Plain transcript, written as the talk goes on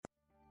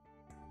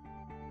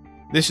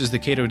This is the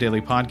Cato Daily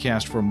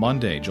Podcast for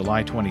Monday,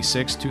 July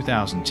 26,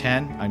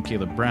 2010. I'm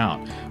Caleb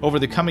Brown. Over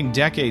the coming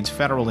decades,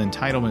 federal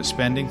entitlement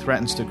spending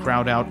threatens to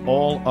crowd out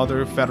all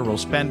other federal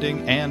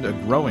spending and a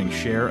growing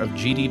share of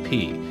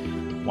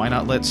GDP. Why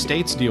not let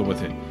states deal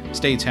with it?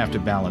 States have to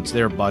balance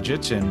their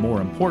budgets and, more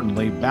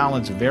importantly,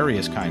 balance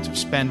various kinds of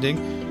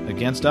spending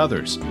against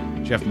others.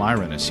 Jeff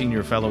Myron, a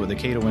senior fellow at the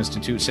Cato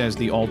Institute, says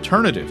the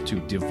alternative to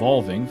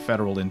devolving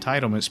federal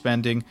entitlement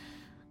spending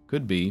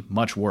could be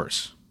much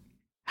worse.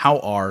 How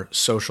are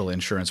social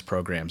insurance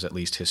programs, at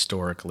least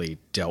historically,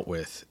 dealt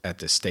with at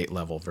the state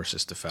level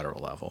versus the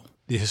federal level?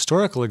 The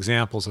historical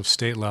examples of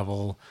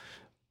state-level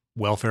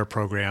welfare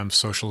programs,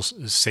 social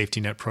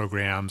safety net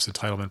programs,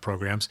 entitlement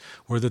programs,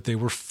 were that they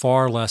were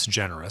far less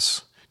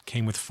generous,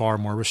 came with far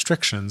more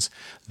restrictions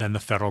than the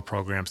federal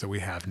programs that we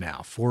have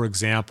now. For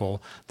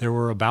example, there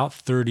were about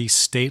 30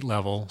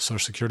 state-level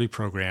Social Security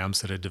programs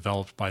that had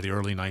developed by the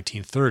early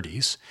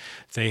 1930s.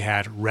 They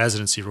had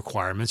residency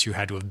requirements. You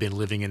had to have been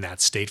living in that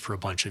state for a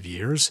bunch of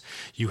years.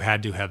 You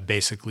had to have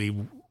basically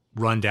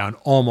run down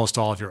almost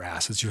all of your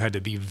assets. You had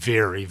to be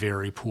very,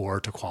 very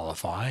poor to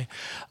qualify.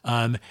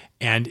 And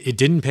it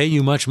didn't pay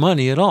you much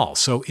money at all.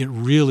 So it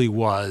really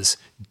was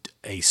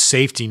a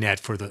safety net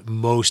for the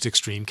most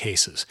extreme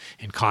cases,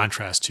 in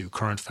contrast to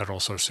current federal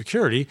Social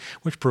Security,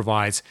 which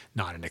provides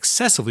not an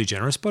excessively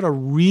generous, but a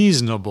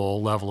reasonable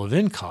level of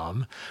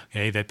income,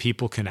 that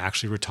people can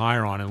actually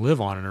retire on and live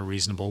on in a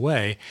reasonable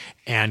way,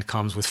 and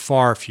comes with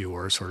far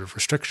fewer sort of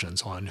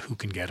restrictions on who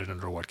can get it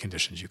and under what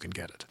conditions you can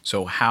get it.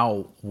 So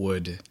how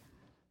would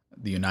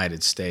the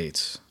United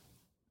States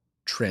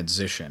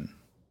transition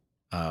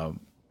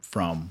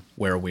from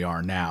where we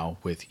are now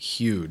with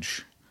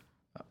huge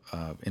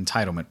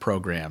entitlement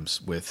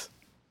programs with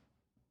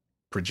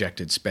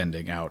projected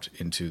spending out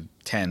into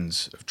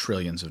tens of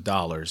trillions of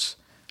dollars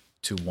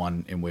to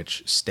one in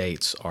which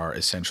states are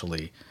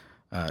essentially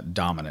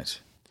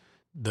dominant?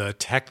 The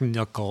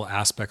technical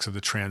aspects of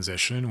the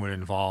transition would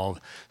involve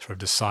sort of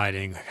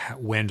deciding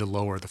when to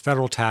lower the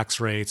federal tax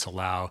rates,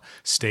 allow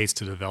states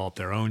to develop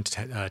their own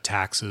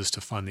taxes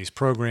to fund these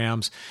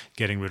programs,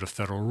 getting rid of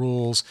federal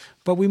rules.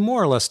 But we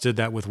more or less did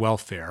that with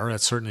welfare.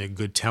 That's certainly a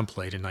good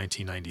template in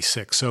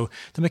 1996. So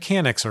the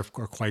mechanics are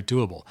quite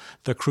doable.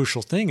 The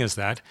crucial thing is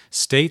that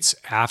states,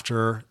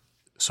 after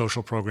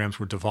social programs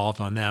were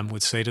devolved on them,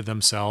 would say to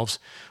themselves,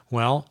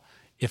 well,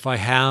 if I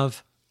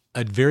have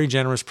a very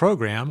generous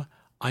program,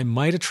 I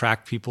might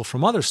attract people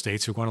from other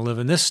states who want to live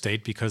in this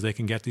state because they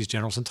can get these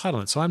generous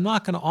entitlements. So I'm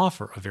not going to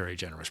offer a very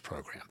generous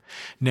program.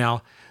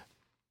 Now,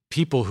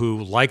 people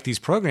who like these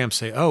programs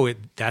say,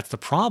 that's the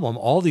problem.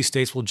 All these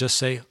states will just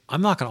say,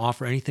 I'm not going to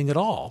offer anything at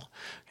all.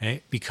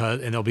 And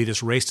there'll be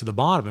this race to the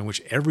bottom in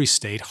which every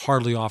state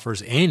hardly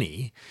offers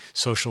any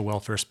social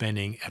welfare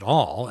spending at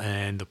all,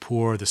 and the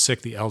poor, the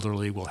sick, the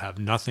elderly will have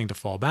nothing to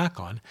fall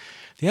back on.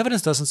 The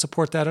evidence doesn't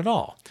support that at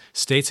all.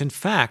 States, in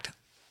fact,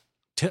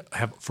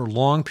 have for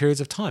long periods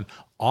of time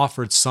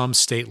offered some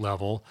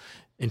state-level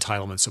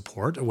entitlement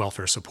support,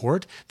 welfare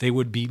support. They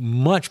would be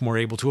much more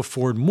able to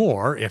afford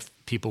more if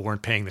people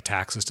weren't paying the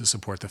taxes to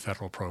support the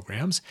federal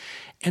programs.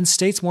 And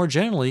states more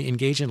generally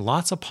engage in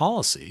lots of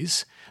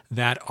policies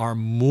that are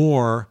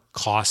more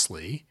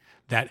costly,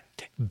 that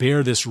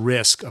bear this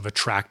risk of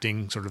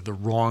attracting sort of the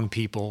wrong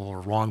people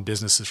or wrong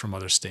businesses from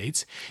other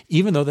states,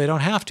 even though they don't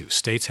have to.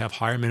 States have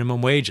higher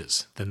minimum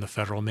wages than the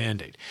federal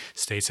mandate.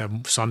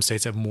 Some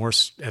states have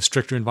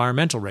stricter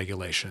environmental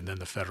regulation than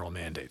the federal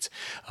mandates.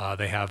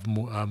 They have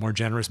more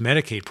generous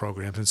Medicaid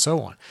programs and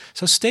so on.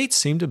 So states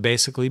seem to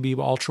basically be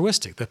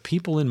altruistic. The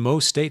people in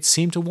most states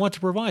seem to want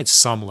to provide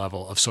some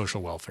level of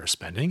social welfare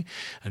spending.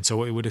 And so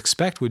what we would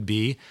expect would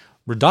be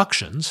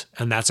reductions,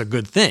 and that's a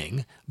good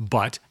thing,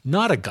 but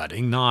not a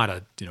gutting, not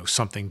a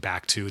something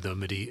back to the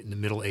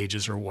Middle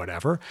Ages or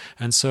whatever.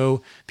 And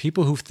so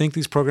people who think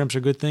these programs are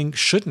a good thing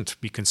shouldn't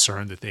be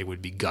concerned that they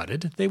would be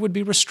gutted. They would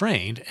be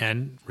restrained,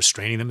 and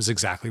restraining them is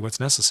exactly what's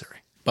necessary.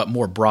 But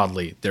more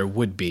broadly, there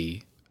would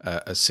be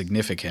a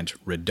significant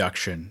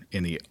reduction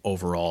in the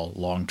overall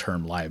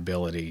long-term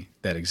liability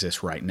that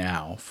exists right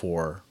now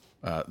for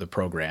the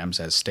programs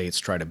as states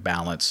try to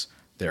balance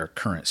their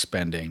current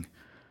spending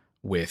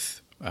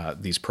with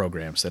these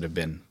programs that have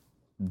been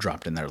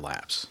dropped in their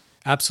laps.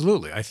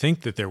 Absolutely. I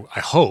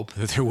hope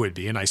that there would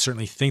be, and I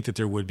certainly think that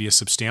there would be a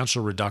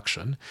substantial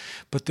reduction,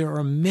 but there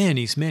are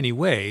many, many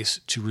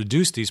ways to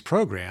reduce these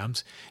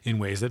programs in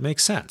ways that make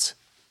sense.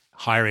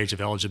 Higher age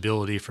of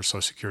eligibility for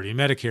Social Security and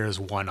Medicare is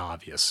one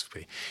obvious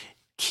way.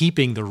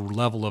 Keeping the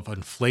level of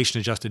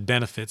inflation-adjusted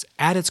benefits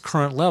at its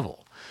current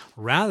level,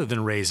 rather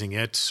than raising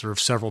it sort of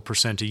several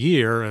percent a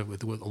year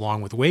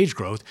along with wage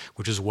growth,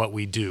 which is what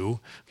we do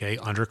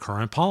under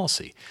current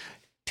policy.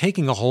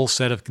 Taking a whole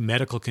set of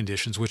medical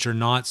conditions which are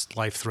not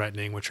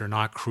life-threatening, which are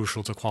not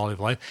crucial to quality of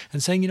life,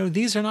 and saying,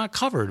 these are not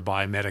covered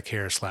by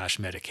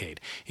Medicare/Medicaid,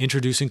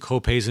 introducing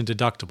copays and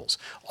deductibles.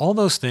 All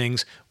those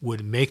things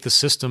would make the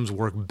systems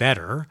work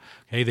better.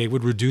 They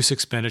would reduce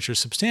expenditures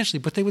substantially,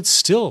 but they would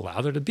still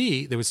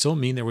they would still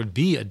mean there would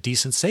be a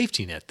decent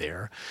safety net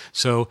there.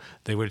 So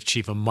they would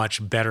achieve a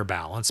much better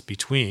balance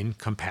between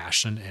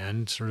compassion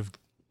and sort of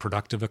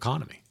productive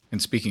economy.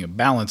 And speaking of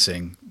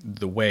balancing,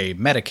 the way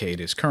Medicaid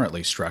is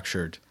currently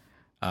structured,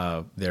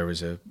 there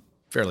is a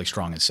fairly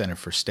strong incentive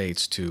for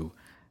states to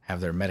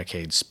have their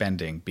Medicaid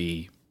spending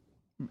be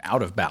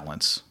out of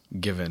balance,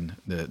 given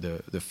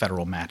the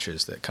federal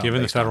matches that come.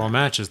 Given the federal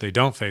matches, they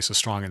don't face a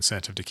strong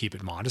incentive to keep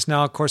it modest.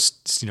 Now, of course,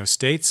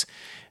 states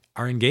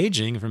are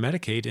engaging for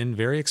Medicaid in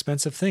very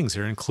expensive things.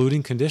 They're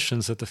including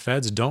conditions that the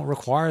feds don't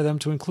require them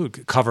to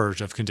include, coverage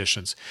of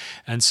conditions.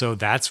 And so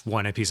that's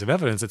one piece of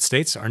evidence that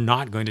states are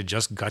not going to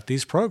just gut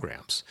these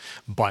programs.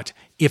 But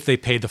if they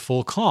paid the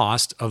full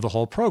cost of the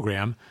whole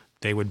program,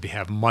 they would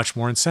have much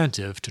more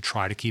incentive to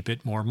try to keep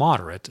it more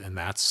moderate, and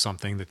that's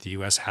something that the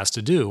U.S. has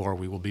to do, or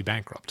we will be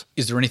bankrupt.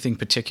 Is there anything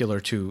particular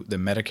to the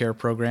Medicare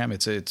program?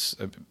 It's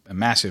a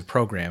massive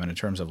program, and in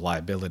terms of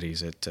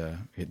liabilities, it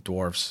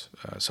dwarfs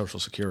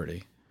Social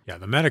Security. Yeah,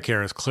 the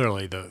Medicare is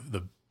clearly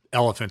the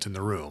elephant in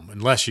the room.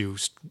 Unless you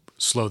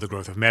slow the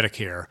growth of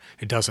Medicare,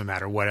 it doesn't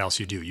matter what else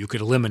you do. You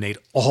could eliminate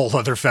all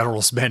other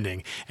federal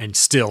spending, and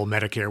still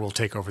Medicare will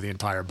take over the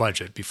entire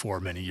budget before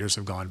many years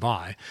have gone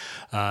by.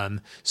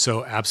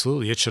 So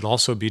absolutely, it should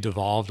also be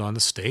devolved on the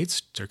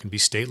states. There can be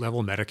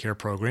state-level Medicare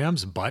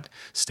programs, but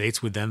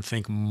states would then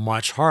think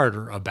much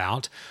harder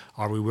about,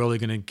 are we really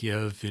going to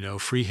give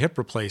free hip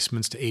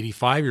replacements to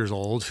 85 years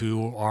old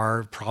who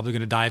are probably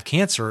going to die of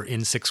cancer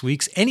in 6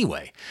 weeks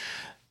anyway?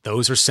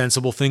 Those are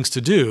sensible things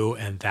to do,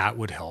 and that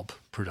would help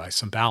provide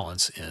some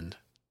balance in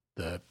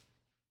the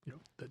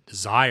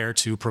desire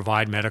to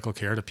provide medical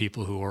care to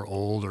people who are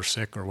old or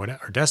sick or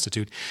whatever, or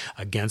destitute,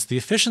 against the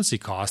efficiency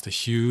cost, a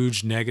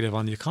huge negative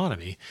on the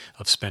economy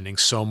of spending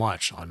so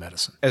much on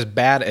medicine. As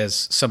bad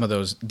as some of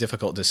those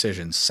difficult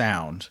decisions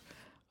sound,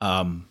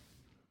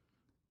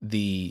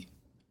 the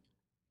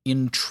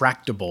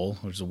intractable,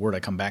 which is a word I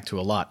come back to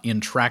a lot,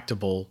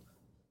 intractable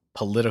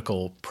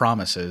political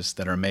promises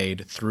that are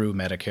made through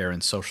Medicare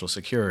and Social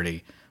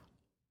Security,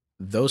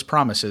 those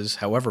promises,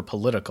 however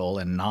political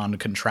and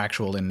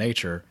non-contractual in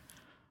nature,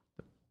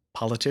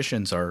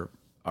 politicians are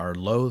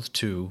loath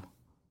to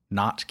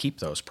not keep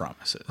those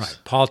promises. Right.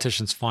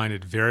 Politicians find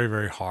it very,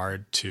 very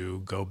hard to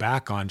go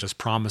back on just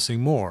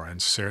promising more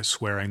and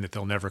swearing that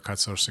they'll never cut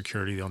Social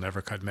Security, they'll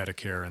never cut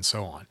Medicare, and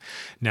so on.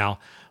 Now,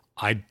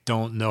 I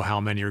don't know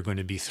how many are going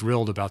to be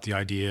thrilled about the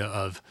idea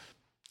of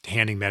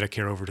handing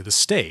Medicare over to the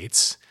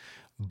states,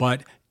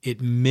 but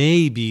it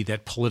may be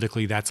that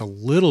politically that's a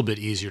little bit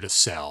easier to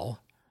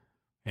sell,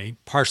 okay?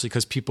 Partially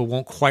because people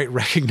won't quite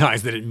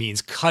recognize that it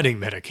means cutting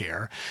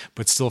Medicare,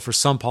 but still for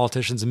some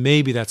politicians,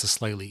 maybe that's a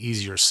slightly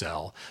easier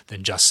sell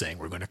than just saying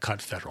we're going to cut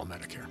federal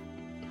Medicare.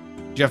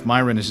 Jeff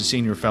Miron is a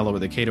senior fellow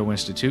at the Cato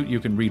Institute. You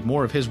can read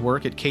more of his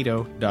work at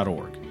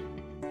cato.org.